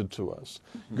imparted to us.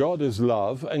 God is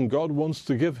love, and God wants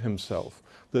to give himself.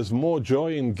 There's more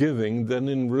joy in giving than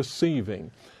in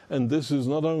receiving. And this is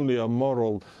not only a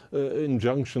moral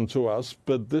injunction to us,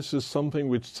 but this is something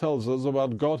which tells us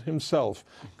about God himself.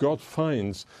 God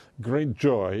finds great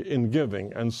joy in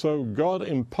giving. And so God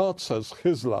imparts us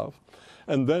his love,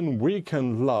 and then we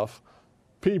can love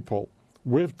people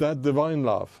with that divine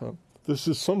love. This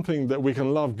is something that we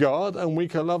can love God, and we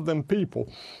can love them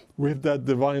people with that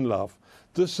divine love.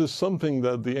 This is something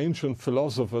that the ancient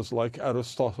philosophers like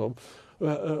Aristotle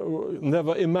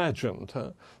never imagined,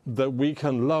 that we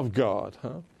can love God,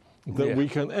 that we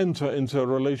can enter into a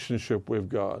relationship with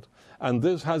God. And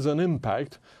this has an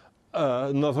impact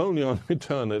not only on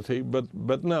eternity,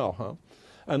 but now.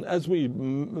 And as we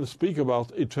speak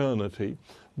about eternity,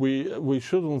 we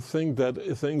shouldn't think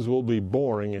that things will be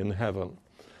boring in heaven,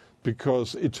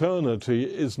 because eternity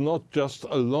is not just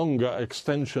a longer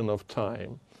extension of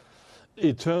time.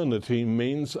 Eternity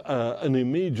means an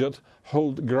immediate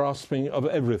grasping of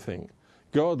everything.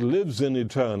 God lives in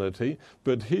eternity,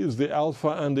 but he is the Alpha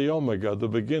and the Omega, the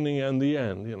beginning and the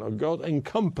end. You know, God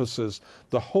encompasses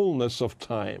the wholeness of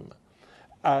time.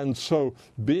 And so,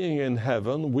 being in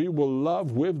heaven, we will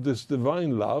love with this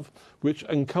divine love, which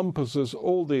encompasses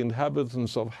all the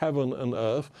inhabitants of heaven and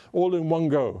earth, all in one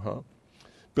go.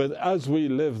 But as we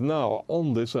live now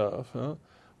on this earth,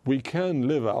 we can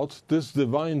live out this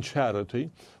divine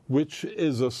charity, which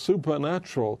is a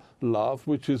supernatural love,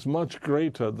 which is much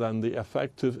greater than the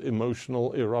affective,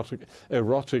 emotional,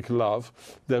 erotic love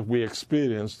that we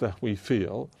experience, that we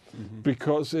feel,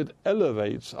 because it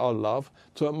elevates our love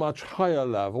to a much higher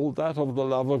level, that of the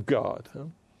love of God.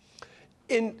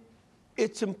 And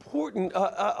it's important,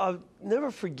 I'll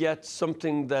never forget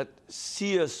something that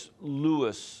C.S.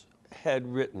 Lewis had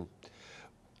written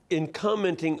in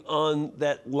commenting on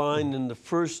that line in the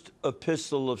first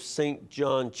epistle of St.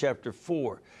 John chapter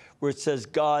 4, where it says,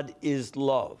 God is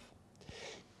love.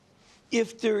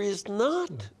 If there is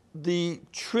not the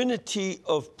Trinity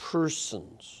of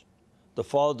persons, the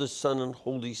Father, Son, and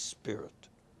Holy Spirit,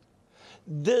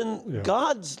 then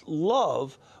God's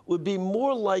love would be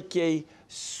more like a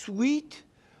sweet,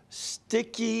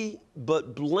 sticky,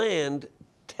 but bland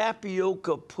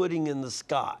tapioca pudding in the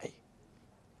sky.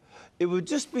 It would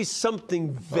just be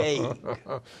something vague.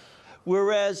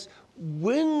 Whereas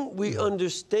when we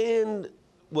understand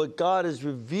what God has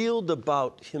revealed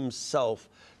about himself,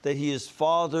 that he is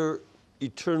Father,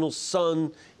 eternal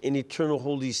Son, and eternal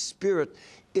Holy Spirit,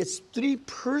 it's three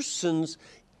persons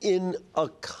in a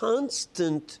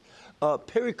constant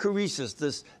perichoresis,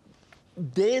 this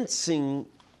dancing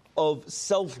of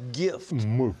self-gift,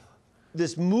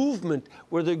 this movement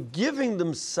where they're giving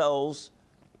themselves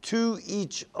to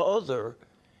each other,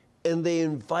 and they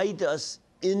invite us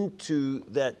into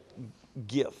that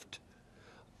gift.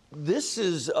 This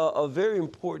is a very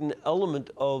important element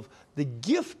of the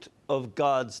gift of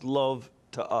God's love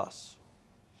to us.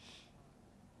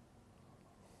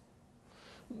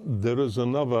 There is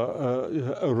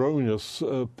another erroneous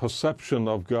perception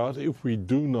of God if we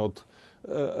do not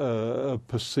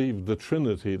perceive the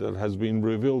Trinity that has been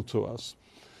revealed to us.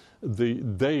 The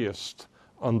deist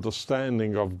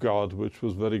understanding of God, which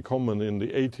was very common in the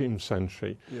 18th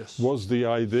century, was the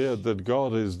idea that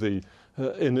God is the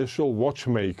initial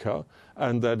watchmaker,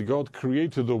 and that God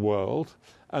created the world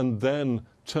and then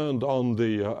turned on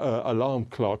the alarm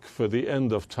clock for the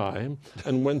end of time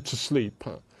and went to sleep.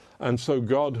 And so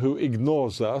God, who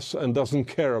ignores us and doesn't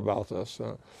care about us.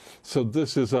 So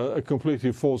this is a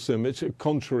completely false image,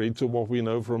 contrary to what we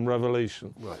know from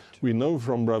Revelation. Right. We know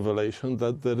from Revelation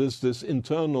that there is this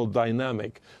internal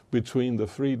dynamic between the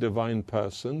three divine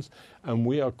persons, and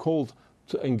we are called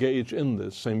to engage in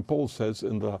this. St. Paul says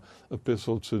in the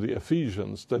epistle to the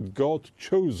Ephesians that God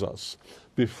chose us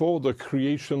before the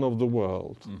creation of the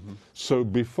world. So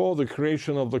before the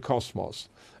creation of the cosmos,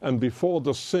 and before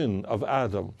the sin of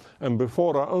Adam, and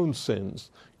before our own sins,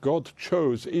 God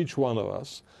chose each one of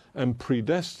us and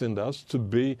predestined us to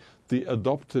be the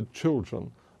adopted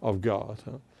children of God.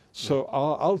 So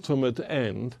our ultimate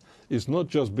end is not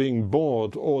just being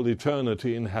born all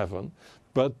eternity in heaven,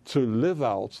 but to live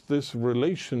out this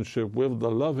relationship with the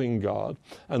loving God.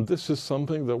 And this is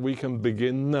something that we can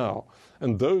begin now.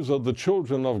 And those are the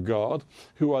children of God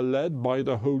who are led by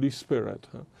the Holy Spirit,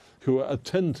 who are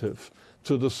attentive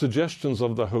to the suggestions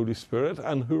of the Holy Spirit,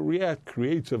 and who react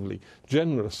creatively,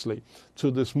 generously,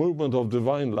 to this movement of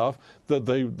divine love that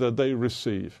they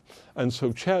receive. And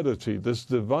so charity, this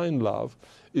divine love,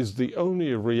 is the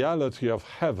only reality of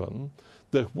heaven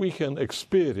that we can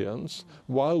experience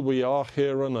while we are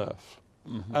here on earth.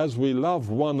 As we love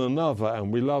one another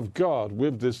and we love God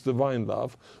with this divine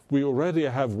love, we already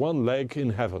have one leg in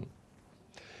heaven.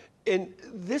 And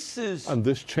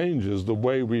this changes the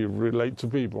way we relate to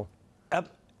people.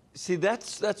 See,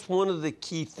 that's one of the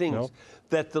key things,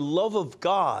 that the love of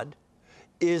God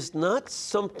is not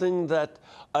something that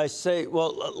I say,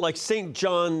 well, like St.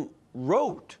 John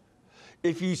wrote,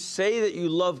 if you say that you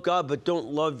love God but don't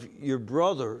love your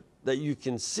brother that you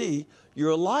can see, you're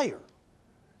a liar.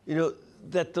 You know,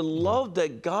 that the love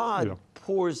that God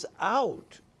pours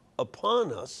out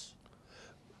upon us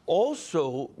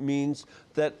also means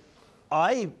that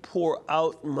I pour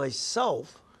out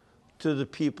myself to the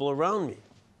people around me.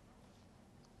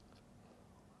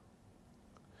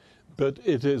 But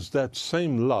it is that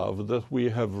same love that we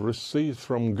have received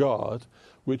from God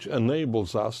which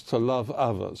enables us to love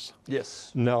others.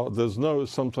 Yes. Now,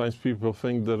 sometimes people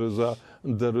think there is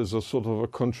a sort of a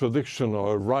contradiction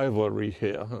or a rivalry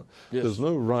here. Yes. There's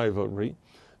no rivalry,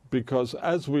 because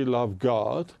as we love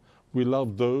God, we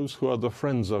love those who are the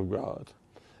friends of God.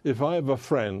 If I have a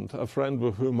friend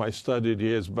with whom I studied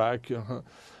years back,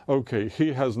 okay,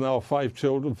 he has now 5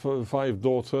 children, 5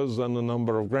 daughters and a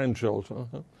number of grandchildren.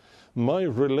 My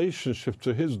relationship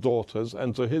to his daughters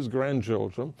and to his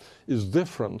grandchildren is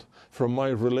different from my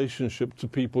relationship to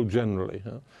people generally,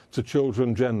 to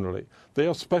children generally. They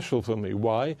are special to me.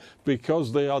 Why?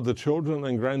 Because they are the children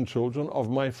and grandchildren of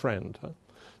my friend.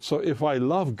 So if I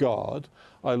love God,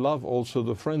 I love also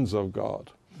the friends of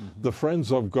God. The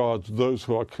friends of God, those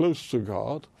who are close to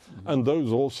God, and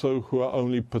those also who are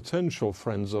only potential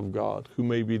friends of God, who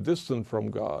may be distant from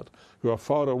God, who are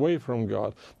far away from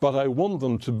God. But I want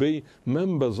them to be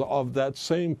members of that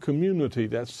same community,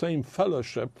 that same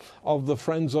fellowship of the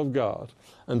friends of God.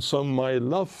 And so my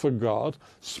love for God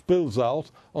spills out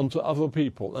onto other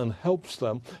people and helps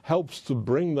to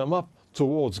bring them up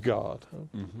towards God.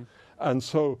 And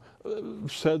so,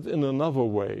 said in another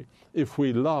way, if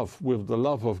we love with the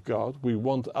love of God, we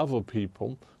want other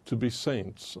people to be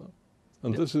saints.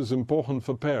 And this is important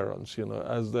for parents,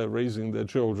 as they're raising their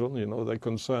children, they're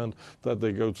concerned that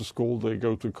they go to school, they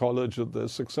go to college, that they're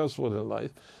successful in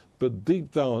life. But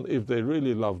deep down, if they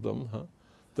really love them,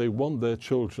 they want their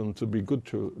children to be good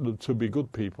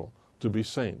people, to be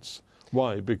saints.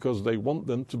 Why? Because they want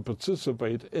them to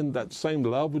participate in that same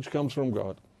love which comes from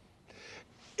God.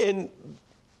 And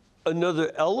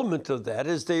another element of that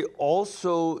is they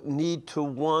also need to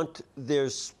want their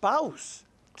spouse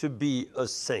to be a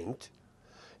saint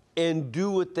and do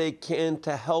what they can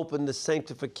to help in the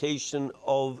sanctification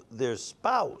of their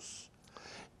spouse,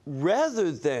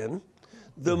 rather than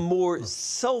the more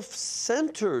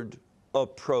self-centered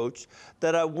approach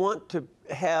that I want to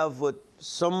have what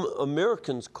some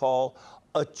Americans call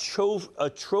a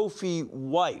trophy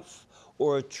wife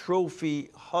or a trophy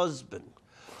husband.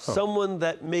 Someone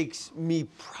that makes me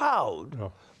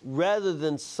proud rather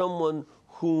than someone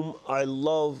whom I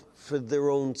love for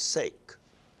their own sake.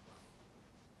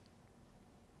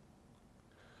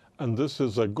 And this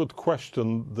is a good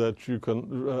question that you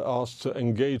can ask to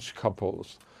engaged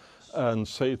couples and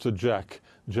say to Jack,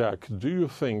 do you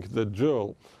think that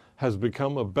Jill has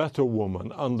become a better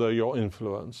woman under your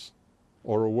influence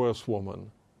or a worse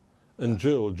woman? And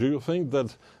Jill, do you think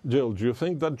that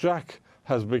Jack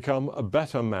has become a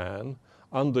better man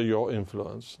under your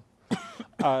influence?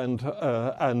 And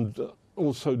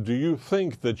also, do you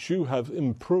think that you have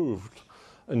improved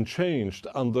and changed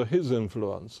under his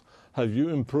influence? Have you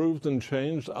improved and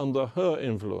changed under her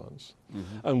influence?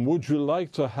 And would you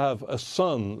like to have a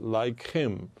son like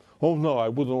him? Oh no, I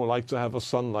wouldn't like to have a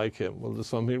son like him. Well, there's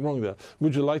something wrong there.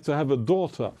 Would you like to have a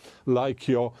daughter like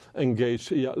your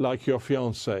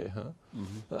fiancée?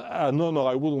 No,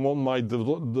 I wouldn't want my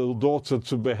daughter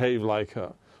to behave like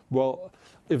her. Well,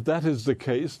 if that is the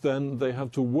case, then they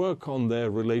have to work on their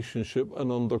relationship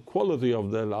and on the quality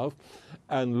of their love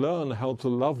and learn how to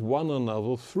love one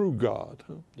another through God.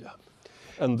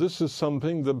 And this is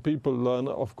something that people learn,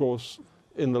 of course,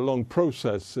 in the long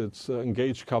process. It's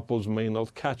engaged couples may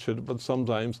not catch it, but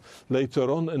sometimes later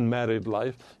on in married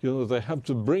life, they have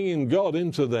to bring in God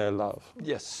into their love.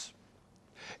 Yes.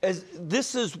 As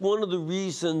this is one of the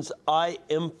reasons I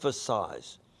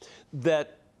emphasize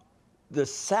that the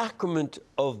sacrament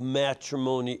of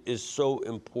matrimony is so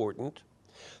important.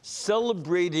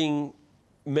 Celebrating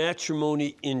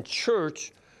matrimony in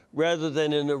church rather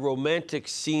than in a romantic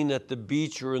scene at the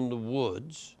beach or in the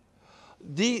woods.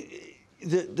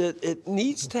 It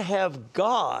needs to have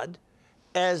God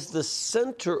as the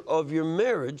center of your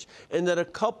marriage, and that a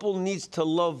couple needs to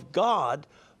love God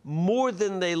more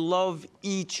than they love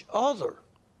each other.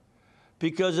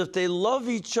 Because if they love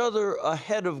each other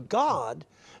ahead of God,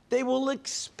 they will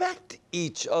expect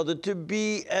each other to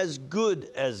be as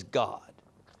good as God.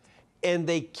 And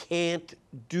they can't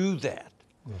do that.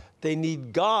 Yeah. They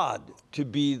need God to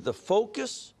be the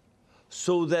focus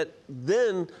so that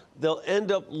then they'll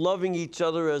end up loving each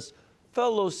other as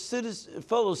fellow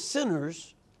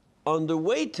sinners on the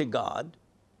way to God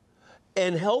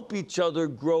and help each other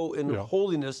grow in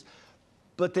holiness.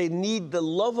 But they need the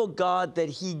love of God that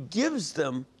He gives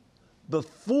them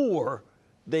before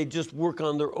they just work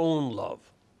on their own love.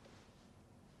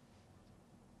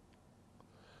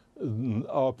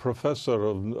 Our professor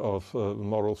of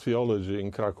moral theology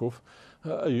in Krakow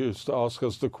used to ask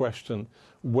us the question,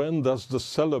 when does the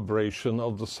celebration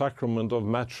of the sacrament of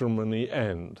matrimony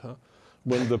end?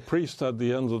 When the priest at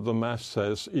the end of the Mass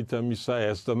says, Ite missa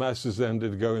est, the Mass is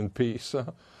ended, go in peace.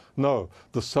 No,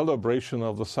 the celebration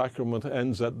of the sacrament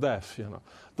ends at death.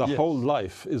 The whole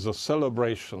life is a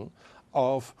celebration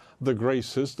of the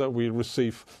graces that we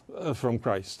receive from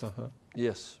Christ.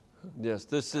 Yes. Yes,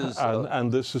 this is...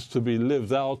 and this is to be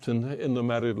lived out in the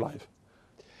married life.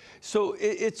 So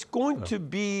it's going to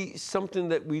be something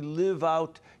that we live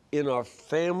out in our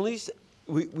families.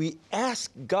 We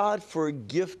ask God for a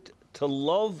gift to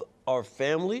love our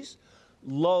families,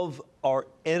 love our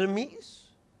enemies,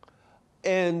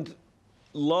 and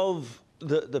love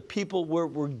the people where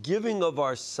we're giving of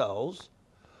ourselves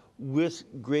with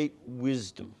great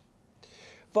wisdom.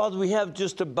 Father, we have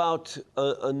just about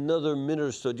another minute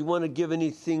or so. Do you want to give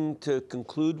anything to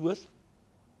conclude with?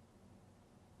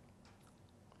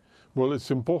 Well,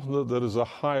 it's important that there is a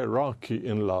hierarchy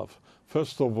in love.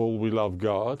 First of all, we love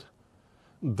God.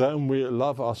 Then we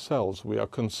love ourselves. We are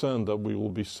concerned that we will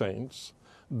be saints.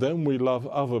 Then we love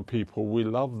other people. We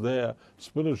love their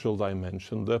spiritual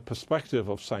dimension, their perspective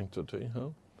of sanctity.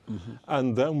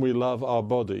 And then we love our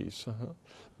bodies.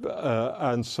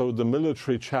 And so the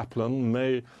military chaplain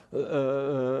may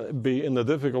be in a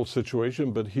difficult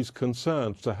situation, but he's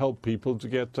concerned to help people to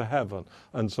get to heaven.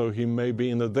 And so he may be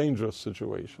in a dangerous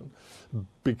situation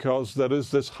because there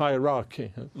is this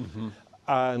hierarchy.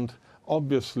 And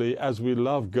obviously, as we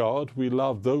love God, we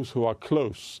love those who are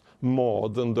close more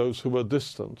than those who are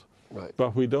distant. Right.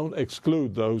 But we don't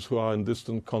exclude those who are in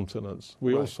distant continents.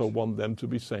 We also want them to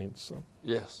be saints.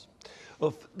 Yes.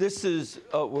 Well, this is,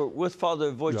 we're with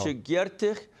Father Wojciech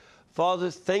Giertych. Father,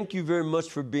 thank you very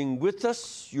much for being with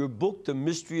us. Your book, The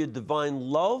Mystery of Divine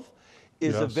Love,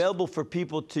 is available for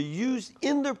people to use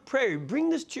in their prayer. Bring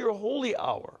this to your holy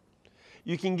hour.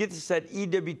 You can get this at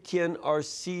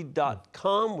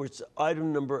EWTNRC.com, where it's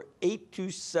item number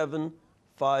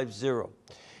 82750.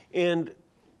 And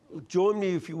join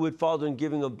me, if you would, Father, in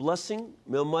giving a blessing.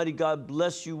 May Almighty God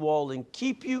bless you all and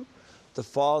keep you, the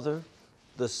Father,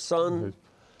 the Son,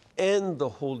 and the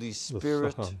Holy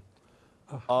Spirit.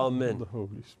 Amen. The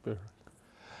Holy Spirit.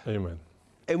 Amen.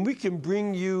 And we can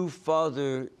bring you,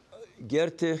 Father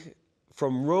Giertych,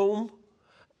 from Rome,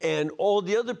 and all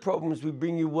the other programs we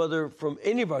bring you, whether from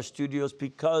any of our studios,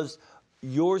 because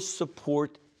your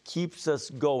support keeps us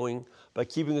going by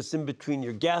keeping us in between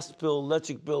your gas bill,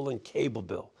 electric bill, and cable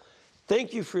bill.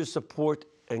 Thank you for your support,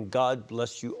 and God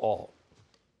bless you all.